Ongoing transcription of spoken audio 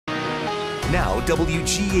Now,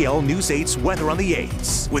 WGAL News 8's Weather on the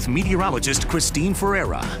 8s with meteorologist Christine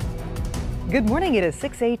Ferreira. Good morning. It is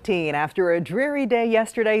 6:18. After a dreary day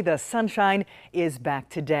yesterday, the sunshine is back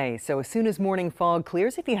today. So as soon as morning fog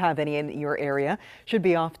clears, if you have any in your area, should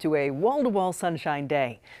be off to a wall-to-wall sunshine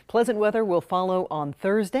day. Pleasant weather will follow on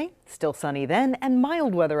Thursday, still sunny then, and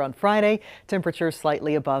mild weather on Friday, temperatures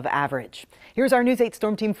slightly above average. Here's our News 8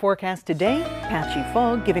 Storm Team forecast today. Patchy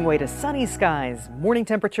fog giving way to sunny skies. Morning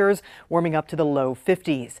temperatures warming up to the low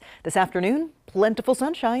 50s. This afternoon, plentiful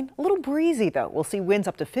sunshine, a little breezy though. We'll see winds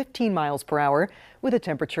up to 15 miles per hour with a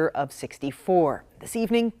temperature of 64. This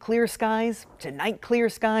evening, clear skies. Tonight, clear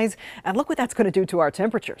skies. And look what that's going to do to our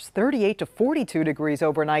temperatures. 38 to 42 degrees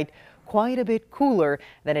overnight, quite a bit cooler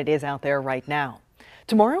than it is out there right now.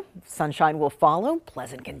 Tomorrow, sunshine will follow,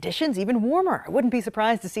 pleasant conditions, even warmer. I wouldn't be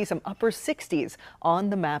surprised to see some upper 60s on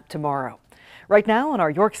the map tomorrow. Right now on our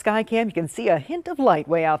York Skycam, you can see a hint of light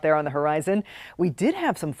way out there on the horizon. We did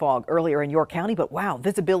have some fog earlier in York County, but wow,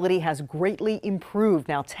 visibility has greatly improved.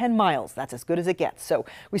 Now 10 miles, that's as good as it gets. So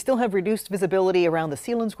we still have reduced visibility around the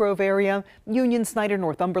Selinsgrove area, Union, Snyder,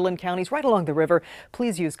 Northumberland counties, right along the river.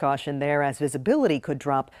 Please use caution there as visibility could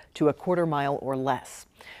drop to a quarter mile or less.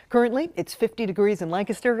 Currently, it's 50 degrees in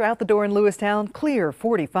Lancaster, out the door in Lewistown, clear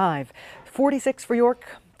 45, 46 for York,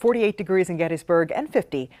 48 degrees in Gettysburg, and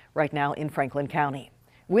 50 right now in Franklin County.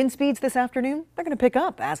 Wind speeds this afternoon, they're going to pick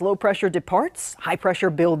up as low pressure departs, high pressure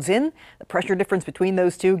builds in. The pressure difference between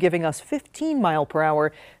those two giving us 15 mile per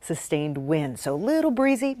hour sustained wind. So a little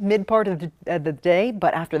breezy mid part of the day,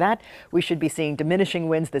 but after that, we should be seeing diminishing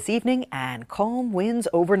winds this evening and calm winds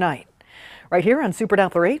overnight. Right here on Super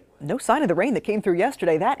Doppler 8, no sign of the rain that came through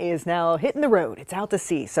yesterday. That is now hitting the road. It's out to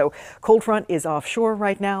sea. So cold front is offshore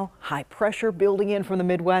right now. High pressure building in from the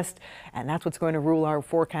Midwest. And that's what's going to rule our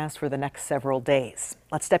forecast for the next several days.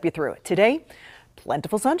 Let's step you through it. Today,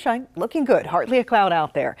 plentiful sunshine, looking good. Hardly a cloud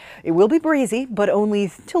out there. It will be breezy, but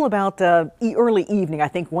only till about early evening. I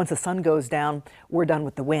think once the sun goes down, we're done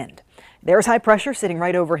with the wind. There's high pressure sitting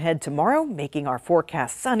right overhead tomorrow, making our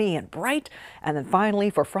forecast sunny and bright. And then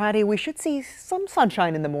finally for Friday, we should see some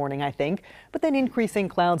sunshine in the morning, I think, but then increasing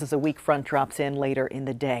clouds as a weak front drops in later in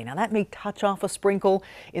the day. Now that may touch off a sprinkle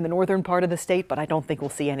in the northern part of the state, but I don't think we'll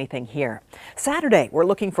see anything here. Saturday, we're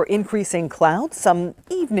looking for increasing clouds, some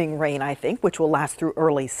evening rain, I think, which will last through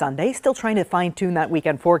early Sunday. Still trying to fine tune that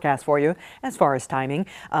weekend forecast for you as far as timing.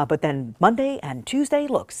 But then Monday and Tuesday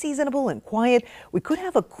look seasonable and quiet. We could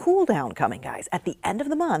have a cool down coming, guys, at the end of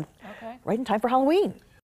the month, right in time for Halloween.